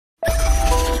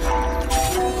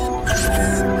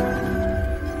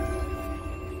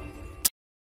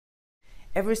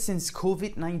Ever since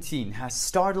COVID-19 has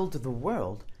startled the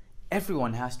world,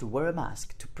 everyone has to wear a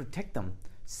mask to protect them,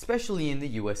 especially in the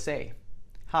USA.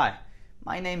 Hi,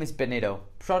 my name is Benito,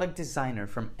 product designer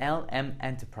from LM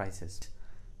Enterprises.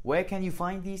 Where can you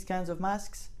find these kinds of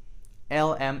masks?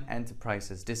 LM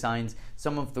Enterprises designs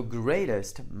some of the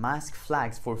greatest mask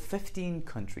flags for 15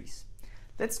 countries.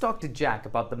 Let's talk to Jack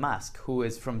about the mask, who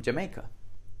is from Jamaica.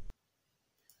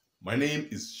 My name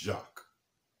is Jacques.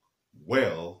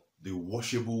 Well, the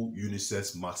washable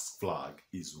unisex mask flag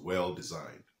is well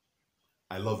designed.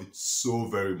 I love it so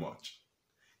very much.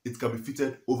 It can be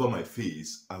fitted over my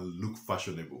face and look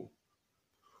fashionable.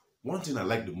 One thing I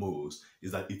like the most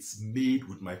is that it's made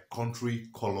with my country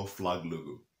color flag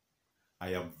logo.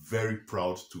 I am very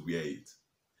proud to wear it.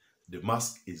 The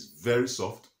mask is very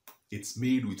soft. It's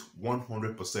made with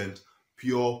 100%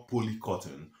 pure poly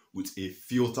cotton with a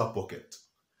filter pocket.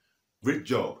 Great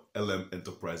job, LM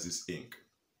Enterprises Inc.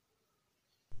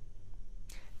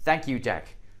 Thank you,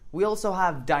 Jack. We also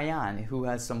have Diane, who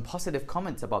has some positive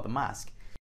comments about the mask.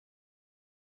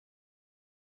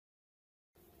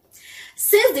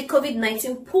 Since the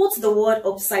COVID-19 put the world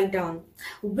upside down,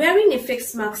 wearing a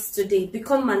face mask today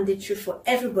become mandatory for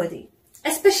everybody,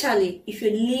 especially if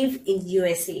you live in the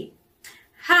USA.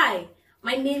 Hi,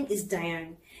 my name is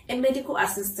Diane, a medical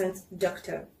assistant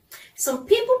doctor. Some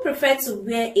people prefer to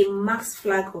wear a mask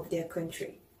flag of their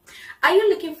country. Are you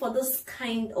looking for this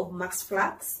kind of mask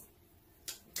flags?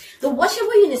 The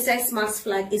washable unisex mask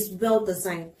flag is well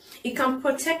designed. It can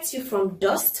protect you from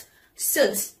dust,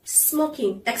 soot,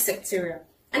 smoking, etc.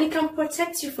 And it can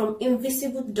protect you from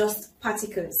invisible dust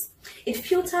particles. It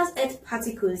filters earth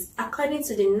particles according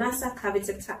to the NASA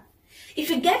cavity tag. If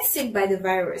you get sick by the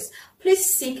virus, please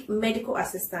seek medical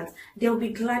assistance. They will be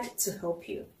glad to help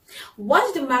you.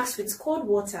 Wash the mask with cold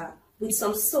water with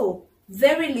some soap,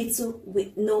 very little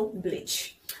with no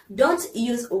bleach. Don't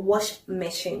use a wash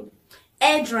machine.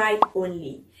 Air dry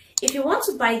only. If you want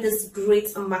to buy these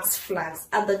great mask flags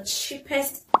at the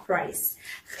cheapest price,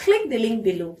 click the link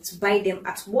below to buy them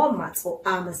at Walmart or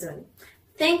Amazon.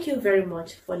 Thank you very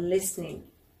much for listening.